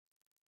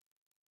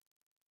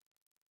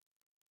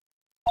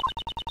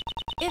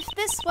If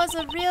this was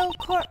a real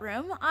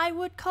courtroom, I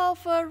would call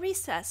for a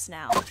recess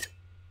now.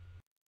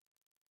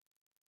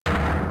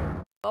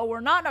 Oh, we're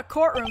not in a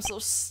courtroom, so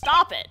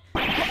stop it!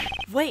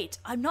 Wait,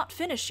 I'm not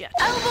finished yet.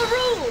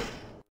 Overruled!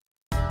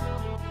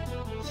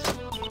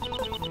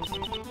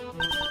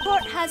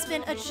 Court has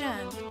been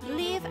adjourned.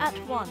 Leave at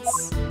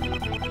once.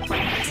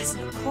 This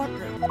isn't a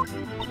courtroom.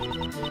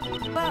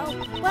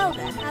 Well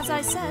then, as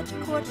I said,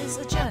 court is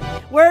adjourned.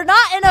 We're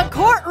not in a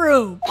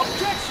courtroom!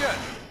 Objection!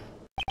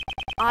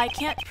 I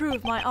can't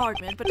prove my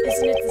argument, but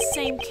isn't it the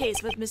same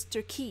case with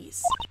Mr.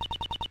 Keys?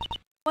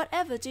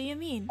 Whatever do you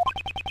mean?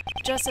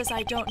 Just as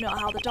I don't know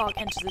how the dog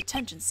entered the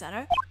detention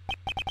center,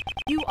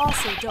 you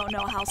also don't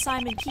know how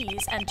Simon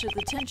Keys entered the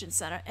detention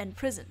center and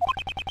prison.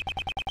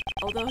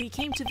 Although he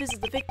came to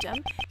visit the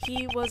victim,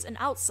 he was an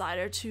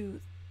outsider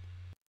to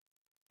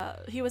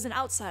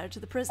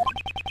the prison.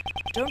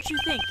 Don't you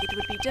think it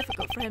would be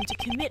difficult for him to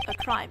commit a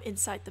crime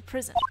inside the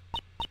prison?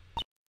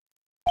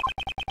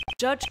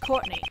 Judge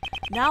Courtney,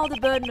 now the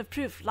burden of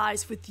proof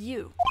lies with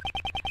you.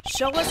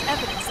 Show us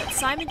evidence that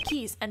Simon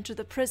Keys entered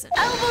the prison.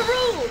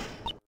 Overruled!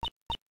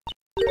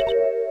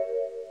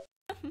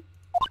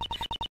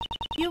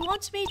 You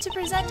want me to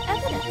present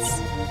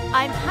evidence?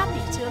 I'm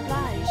happy to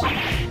oblige.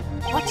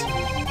 What?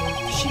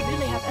 Does she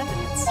really have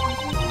evidence?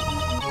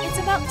 It's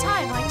about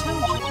time I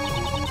told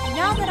you.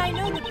 Now that I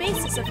know the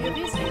basis of your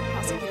reasoning,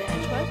 Prosecutor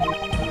Edgeworth,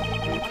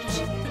 what is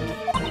she thinking?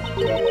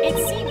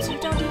 It seems you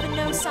don't even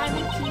know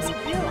Simon Keys'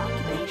 real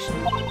occupation.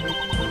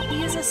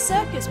 He is a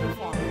circus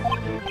performer.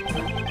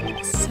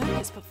 A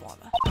circus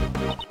performer?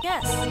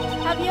 Yes.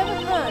 Have you ever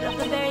heard of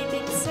the very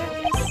big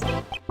circus?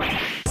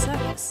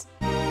 Circus?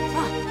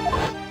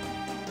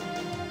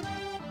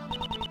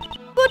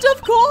 But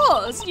of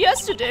course!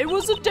 Yesterday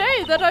was a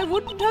day that I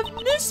wouldn't have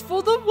missed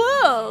for the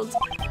world!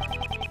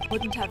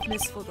 Wouldn't have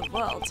missed for the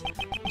world?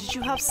 Did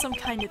you have some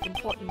kind of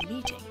important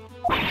meeting?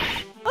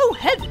 Oh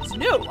heavens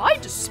no! I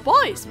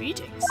despise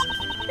meetings!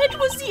 It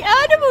was the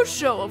animal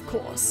show, of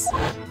course!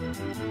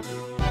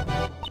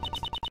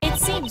 It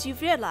seems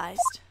you've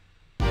realized.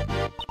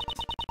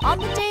 On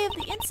the day of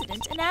the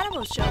incident, an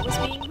animal show was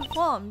being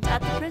performed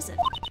at the prison.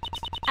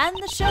 And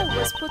the show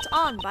was put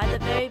on by the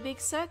very big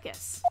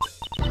circus.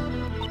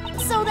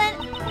 So then,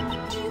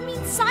 do you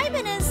mean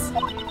Simon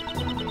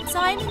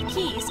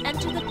Keys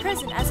entered the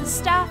prison as a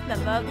staff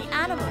member of the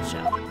animal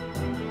show?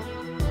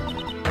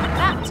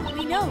 That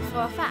we know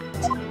for a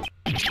fact.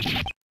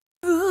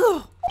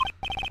 Ugh.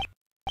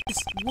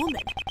 This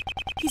woman,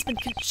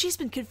 she's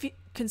been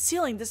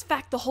concealing this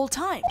fact the whole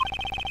time.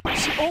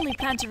 She only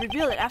planned to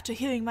reveal it after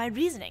hearing my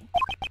reasoning.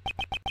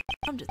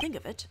 Come to think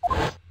of it.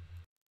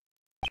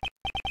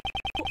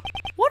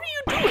 What are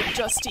you doing,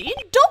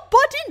 Justine? Don't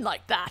butt in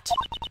like that!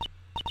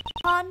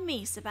 Pardon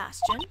me,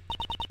 Sebastian.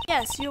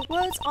 Yes, your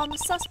words on the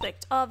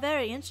suspect are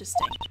very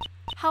interesting.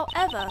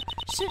 However,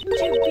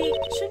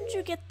 shouldn't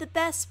you get the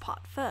best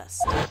part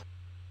first?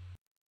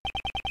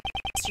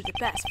 Mr. The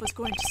Best was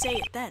going to say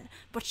it then,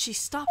 but she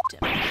stopped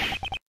him.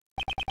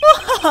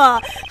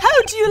 How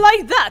do you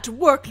like that,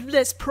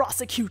 worthless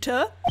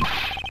prosecutor?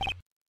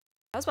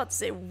 I was about to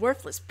say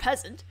worthless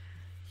peasant.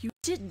 You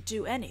didn't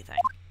do anything.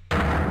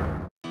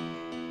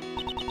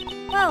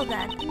 Well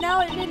then,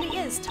 now it really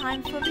is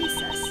time for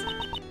recess.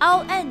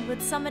 I'll end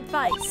with some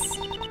advice.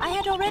 I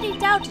had already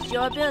doubted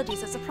your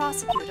abilities as a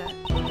prosecutor,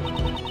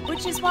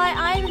 which is why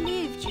I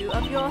relieved you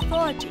of your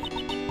authority.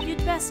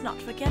 You'd best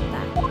not forget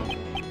that.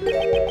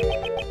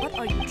 What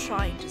are you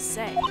trying to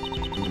say?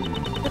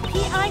 The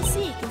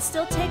PIC can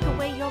still take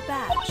away your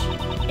badge.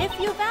 If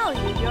you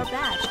value your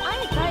badge, I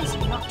advise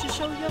you not to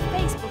show your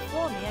face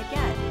before me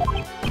again.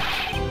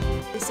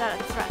 Is that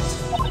a threat?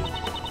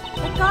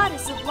 The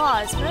goddess of law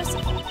is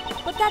merciful,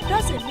 but that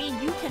doesn't mean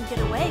you can get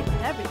away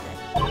with everything.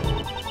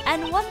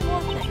 And one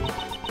more thing.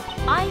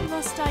 I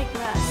must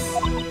digress.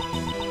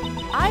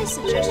 I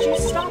suggest you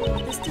stop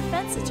with this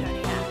Defense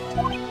Attorney Act.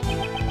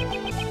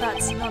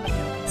 That's none of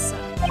your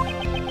concern.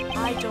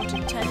 I don't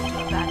intend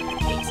to abandon the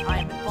case I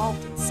am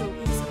involved in so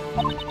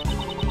easily.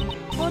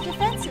 For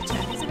defense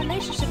attorneys, a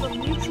relationship of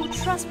mutual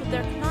trust with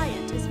their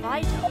client is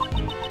vital.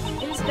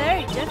 It is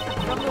very different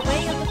from the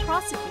way of the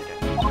prosecutor.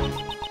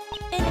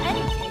 In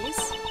any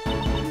case,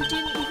 you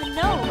didn't even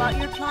know about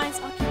your client's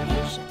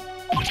occupation.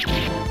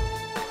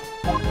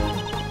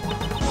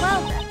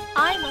 Well then,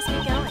 I must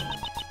be going.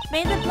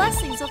 May the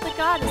blessings of the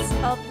goddess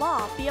of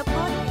law be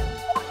upon you.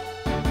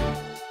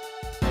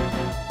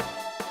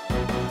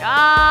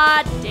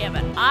 God damn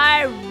it,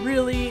 I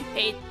really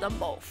hate them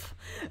both.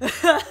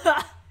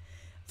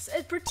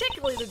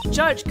 Particularly the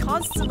judge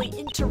constantly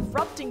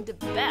interrupting the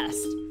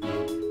best.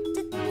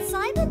 Did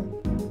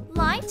Simon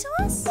lie to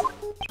us?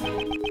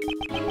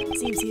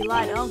 Seems he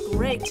lied to Uncle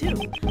Ray too.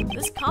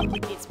 This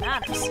complicates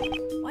matters.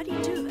 Why do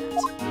you do that?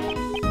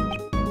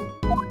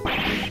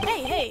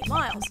 Hey,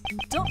 Miles,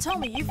 don't tell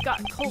me you've got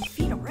cold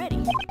feet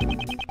already.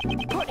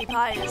 Courtney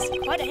Pie is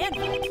quite a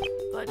handful,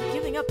 but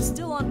giving up is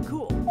still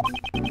uncool.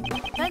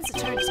 Defense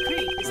attorney's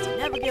creed is to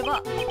never give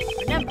up.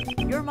 Remember,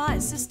 you're my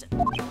assistant.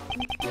 Of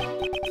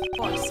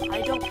course,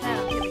 I don't plan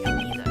on giving up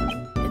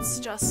either. It's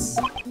just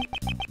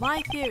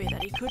My theory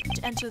that he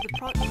couldn't enter the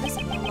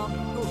prison no longer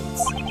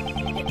holds.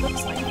 It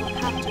looks like we'll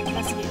have to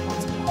investigate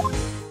once more.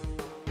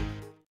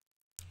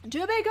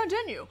 To be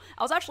continue.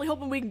 I was actually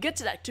hoping we can get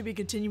to that to be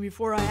continued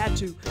before I had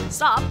to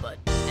stop, but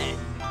hey.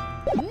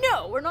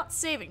 No, we're not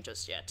saving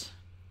just yet.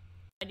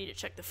 I need to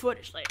check the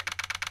footage later.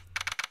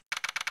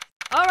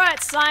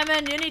 Alright,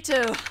 Simon, you need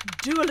to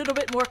do a little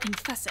bit more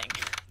confessing.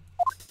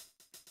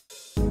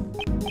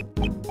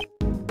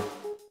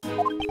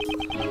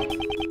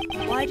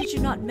 Why did you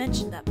not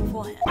mention that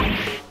beforehand?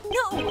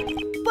 No,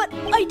 but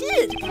I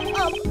did.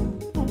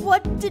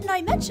 What didn't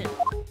I mention?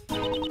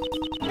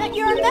 That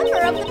you're a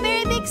member of the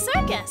very big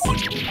circus.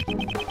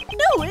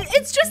 No,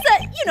 it's just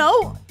that, you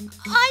know,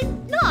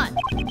 I'm not.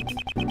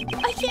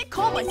 I can't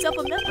call myself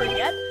a member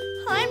yet.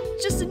 I'm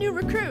just a new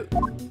recruit.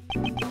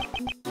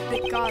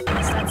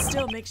 Regardless, that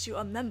still makes you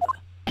a member.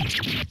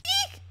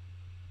 Eek!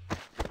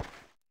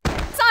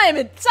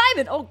 Simon!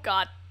 Simon! Oh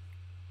god.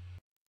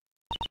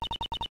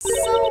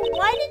 So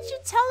why didn't you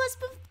tell us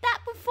that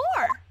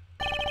before?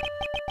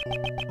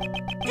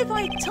 If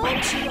I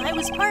told you I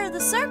was part of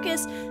the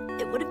circus,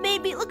 it would have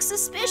made me look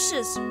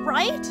suspicious,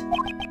 right?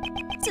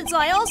 Since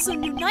I also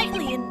knew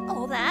Knightley and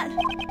all that.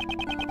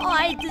 Oh,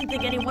 I didn't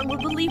think anyone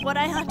would believe what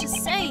I had to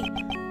say.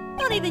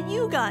 Not even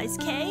you guys,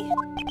 Kay.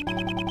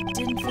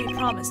 Didn't we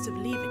promise to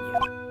believe in you?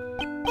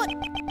 But,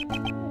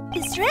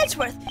 Mr.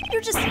 Edgeworth,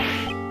 you're just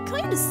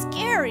kind of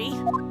scary.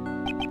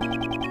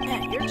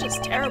 Yeah, you're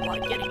just terrible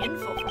at getting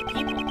info from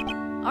people,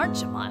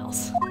 aren't you,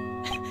 Miles?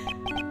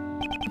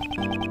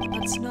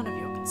 That's none of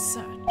your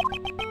concern.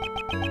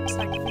 Looks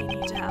like we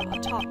need to have a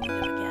talk with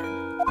him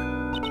again.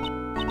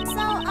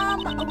 So,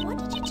 what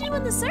did you do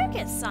in the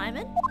circus,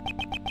 Simon?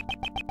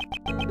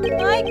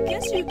 I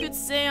guess you could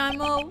say I'm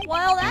a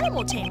wild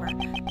animal tamer.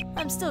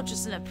 I'm still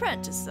just an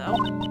apprentice, though.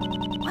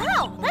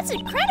 Wow, that's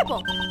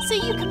incredible! So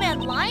you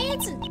command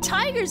lions and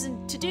tigers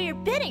and to do your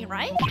bidding,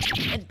 right?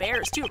 And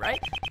bears too, right?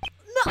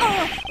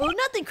 No,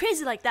 nothing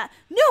crazy like that.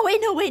 No way,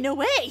 no way, no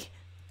way!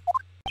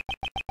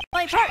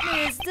 My partner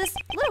is this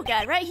little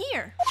guy right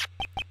here.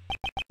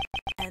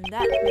 And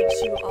that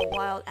makes you a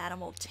wild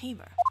animal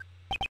tamer.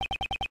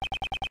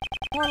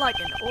 More like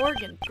an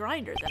organ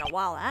grinder than a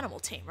wild animal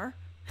tamer.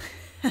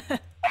 Hey,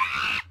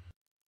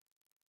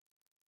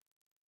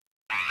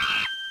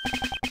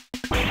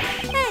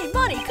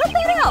 Monty, cut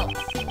that out!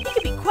 He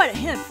can be quite a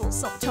handful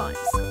sometimes.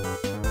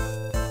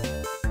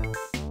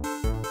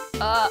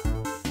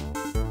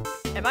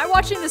 Am I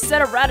watching the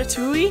set of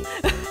Ratatouille?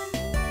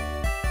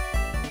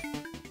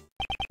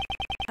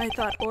 I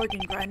thought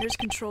organ grinders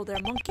control their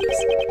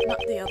monkeys, not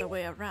the other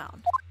way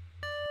around.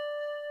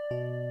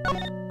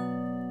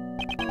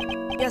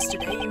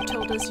 Yesterday, you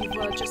told us you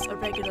were just a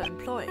regular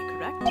employee,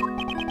 correct?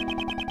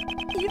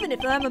 Even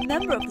if I'm a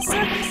member of the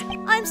circus,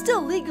 I'm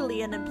still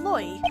legally an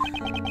employee.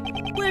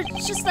 We're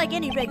just like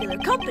any regular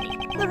company.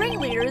 The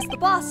ringleader is the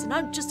boss and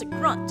I'm just a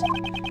grunt.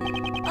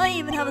 I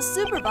even have a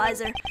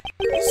supervisor.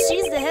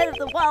 She's the head of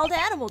the wild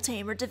animal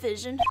tamer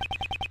division.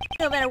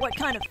 No matter what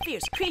kind of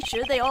fierce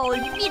creature, they all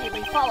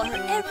immediately follow her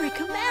every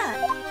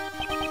command.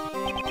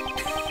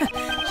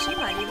 She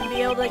might even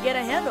be able to get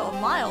a handle of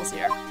Miles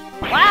here.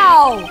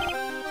 Wow!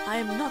 I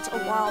am not a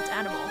wild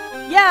animal.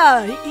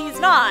 Yeah, he's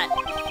not.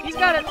 He's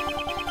got a...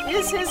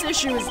 His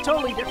issue is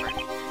totally different.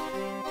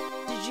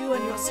 Did you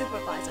and your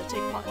supervisor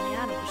take part in the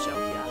animal show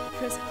here at the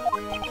prison?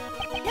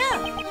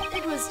 Yeah,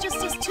 it was just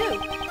us two.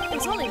 It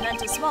was only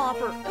a small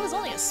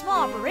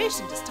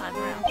operation this time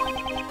around.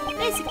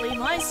 Basically,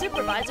 my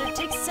supervisor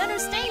takes center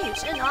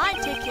stage, and I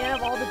take care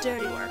of all the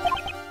dirty work.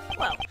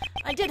 Well,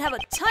 I did have a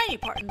tiny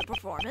part in the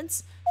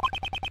performance.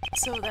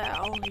 So there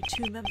are only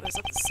 2 members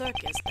of the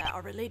circus that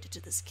are related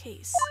to this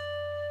case.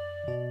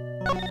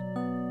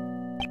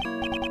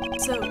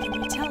 So, can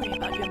you tell me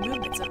about your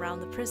movements around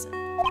the prison?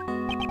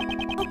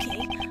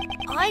 Okay,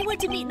 I went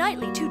to meet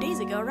Knightley 2 days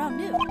ago around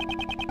noon.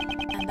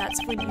 And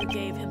that's when you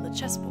gave him the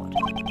chessboard?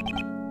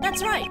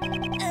 That's right.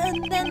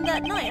 And then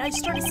that night, I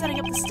started setting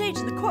up the stage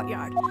in the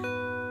courtyard.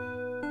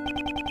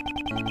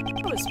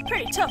 It was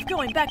pretty tough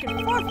going back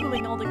and forth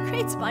moving all the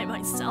crates by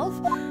myself.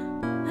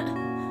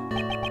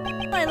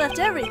 I left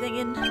everything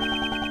in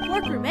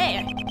workroom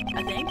A,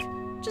 I think.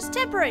 Just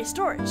temporary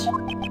storage.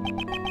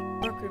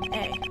 Workroom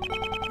A.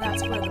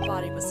 That's where the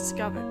body was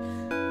discovered.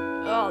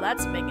 Oh,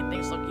 that's making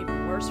things look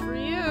even worse for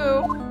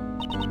you.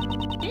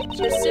 Did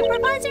your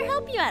supervisor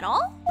help you at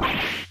all?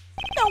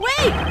 No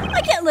way! I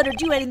can't let her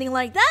do anything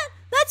like that!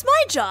 That's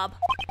my job!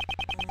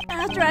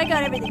 After I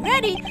got everything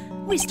ready,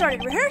 we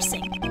started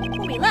rehearsing.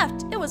 When we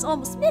left, it was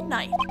almost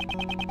midnight.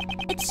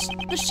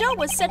 The show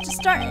was set to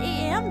start at 8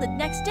 a.m. the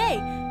next day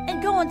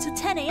and go until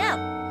 10 a.m.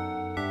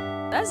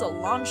 That is a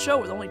long show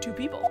with only 2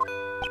 people.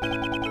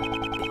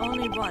 The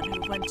only one who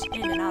went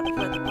in and out of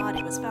where the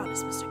body was found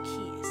is Mr.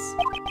 Keyes.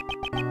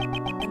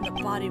 And the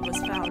body was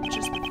found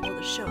just before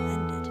the show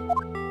ended.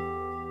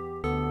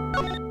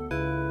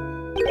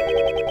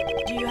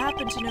 Do you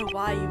happen to know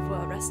why you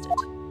were arrested?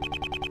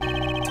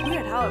 It's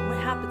weird how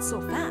it happened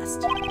so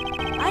fast.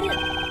 I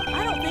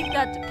don't think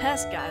that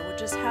DePest guy would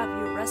just have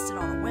you arrested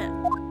on a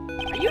whim.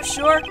 Are you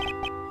sure?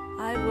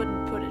 I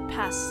wouldn't put it past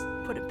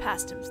put it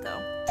past him,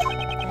 though.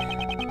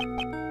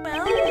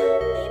 Well,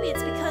 maybe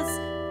it's because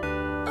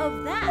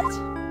of that.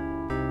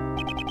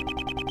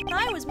 When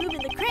I was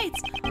moving the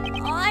crates,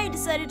 I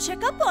decided to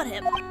check up on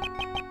him.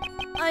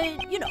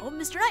 You know,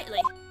 Mr.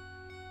 Knightley.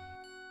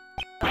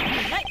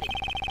 Knightley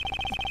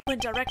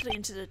went directly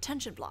into the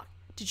detention block.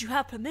 Did you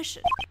have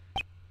permission?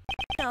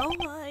 No,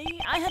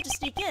 I had to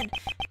sneak in.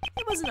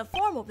 It wasn't a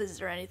formal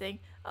visit or anything.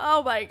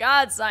 Oh my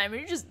God, Simon,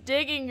 you're just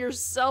digging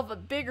yourself a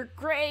bigger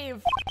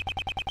grave.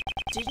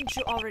 Didn't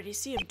you already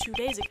see him 2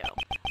 days ago?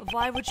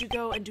 Why would you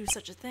go and do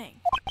such a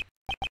thing?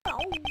 Well,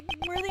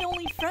 we're the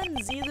only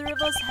friends either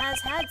of us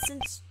has had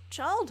since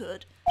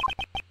childhood.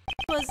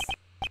 He was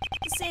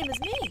the same as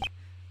me.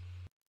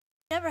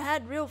 Never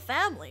had real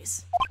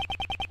families.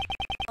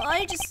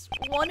 I just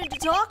wanted to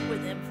talk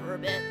with him for a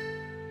bit.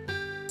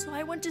 So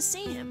I went to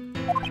see him.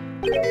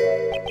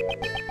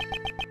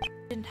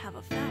 Didn't have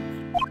a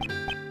family.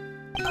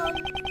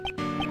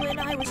 When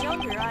I was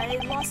younger, I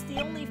lost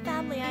the only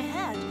family I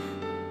had.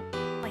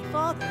 My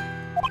father.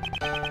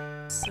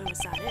 So is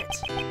that it?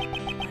 I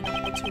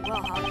don't know too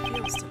well how it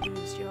feels to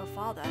lose your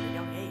father at a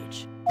young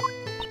age.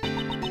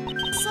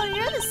 So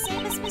you're the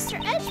same as Mr.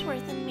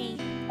 Edgeworth and me.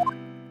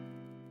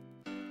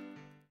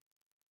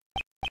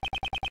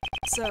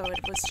 So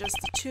it was just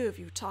the two of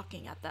you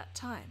talking at that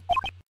time?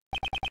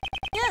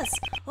 Yes,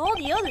 all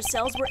the other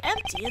cells were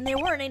empty and there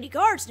weren't any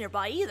guards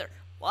nearby either.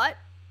 What?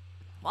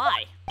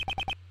 Why?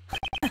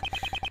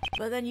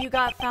 But then you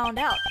got found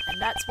out,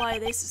 and that's why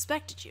they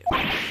suspected you.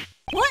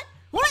 What?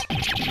 What?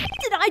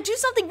 Did I do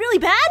something really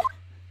bad?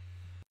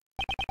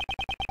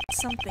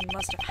 Something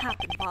must have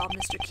happened while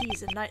Mr.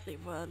 Keyes and Knightley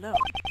were alone.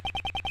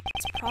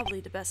 It's probably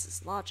the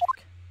bestest logic.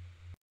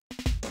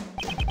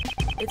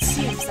 It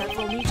seems that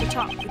we'll need to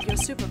talk with your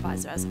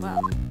supervisor as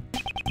well.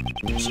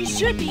 She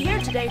should be here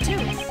today too,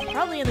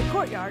 probably in the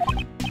courtyard.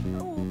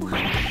 Oh,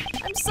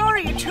 I'm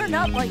sorry it turned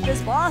out like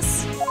this,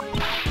 boss.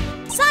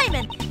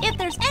 Simon, if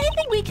there's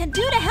anything we can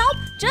do to help,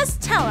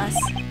 just tell us.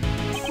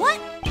 What?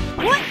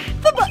 What?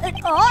 But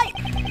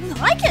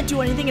I can't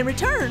do anything in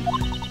return.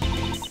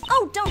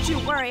 Oh, don't you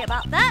worry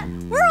about that.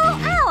 We're all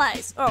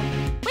allies. Oh,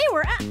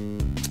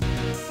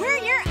 we're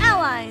your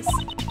allies.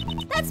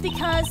 That's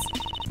because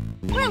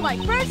we're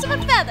like birds of a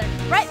feather,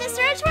 right, Mr.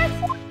 Edgeworth?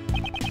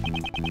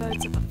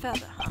 Birds of a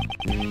feather, huh?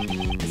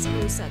 I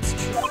suppose that's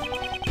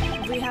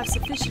true. We have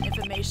sufficient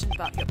information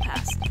about your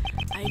past.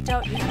 I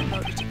doubt you had a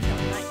motive to kill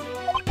Knightley.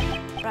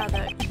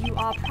 Rather, you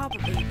are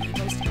probably the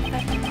most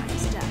affected by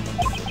his death.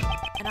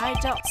 And I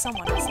doubt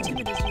someone as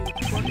timid as you would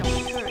work up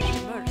the courage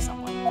to murder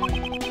someone.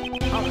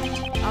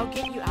 Alright, I'll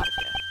get you out of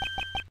here.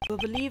 We'll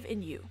believe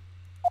in you.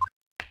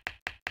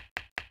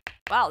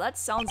 Wow, that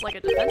sounds like a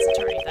defense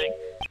attorney thing.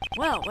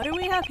 Well, what do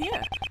we have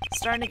here?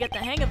 Starting to get the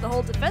hang of the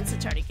whole defense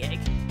attorney gig.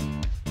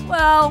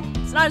 Well,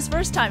 it's not his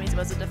first time he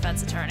was a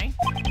defense attorney.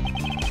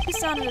 You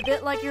sounded a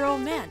bit like your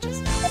old man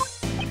just now.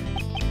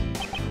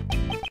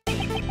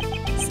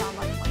 Sound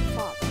like my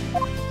father.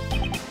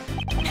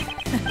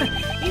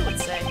 He would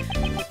say,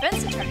 the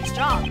defense attorney's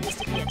job is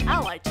to be an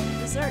ally to the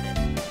deserted.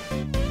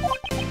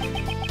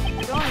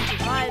 You're going to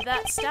ride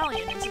that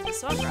stallion into the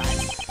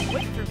sunrise.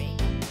 Wait for me.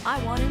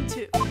 I want him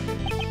too.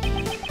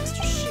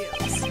 Mr.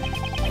 Shields, I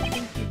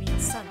think you mean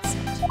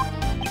sunset.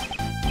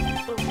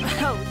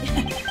 Oh,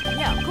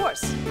 yeah, of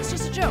course. It's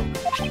just a joke.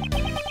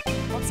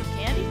 Want some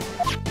candy?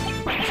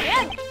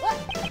 Candy? What?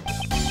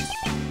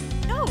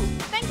 No,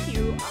 thank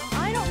you.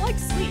 I don't like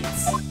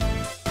sweets.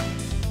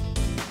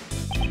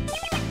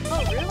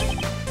 Oh, really?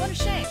 What a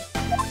shame.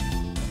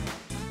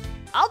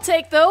 I'll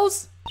take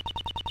those.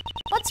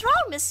 What's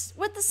wrong, miss,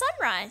 with the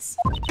sunrise?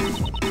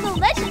 The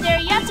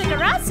legendary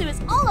Yatagarasu is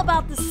all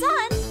about the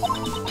sun,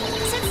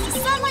 since the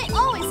sunlight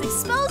always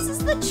exposes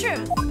the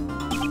truth.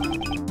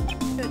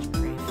 Good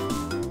grief.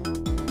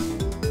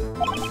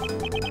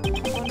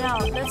 Well, now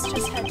let's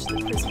just head to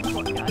the prison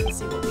courtyard and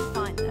see what we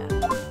find there.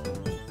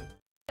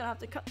 Gonna have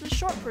to cut this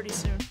short pretty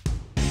soon.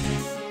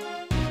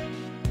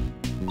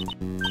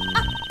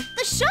 Ah,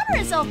 the shutter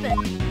is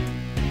open!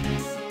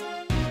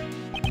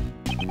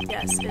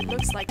 Yes, it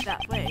looks like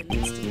that way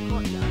leads to the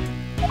courtyard.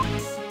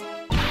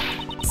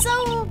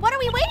 So, what are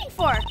we waiting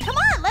for? Come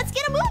on, let's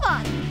get a move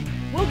on!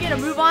 We'll get a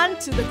move on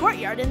to the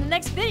courtyard in the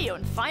next video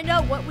and find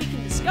out what we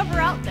can discover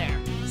out there.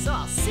 So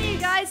I'll see you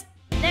guys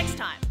next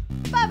time.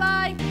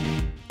 Bye-bye!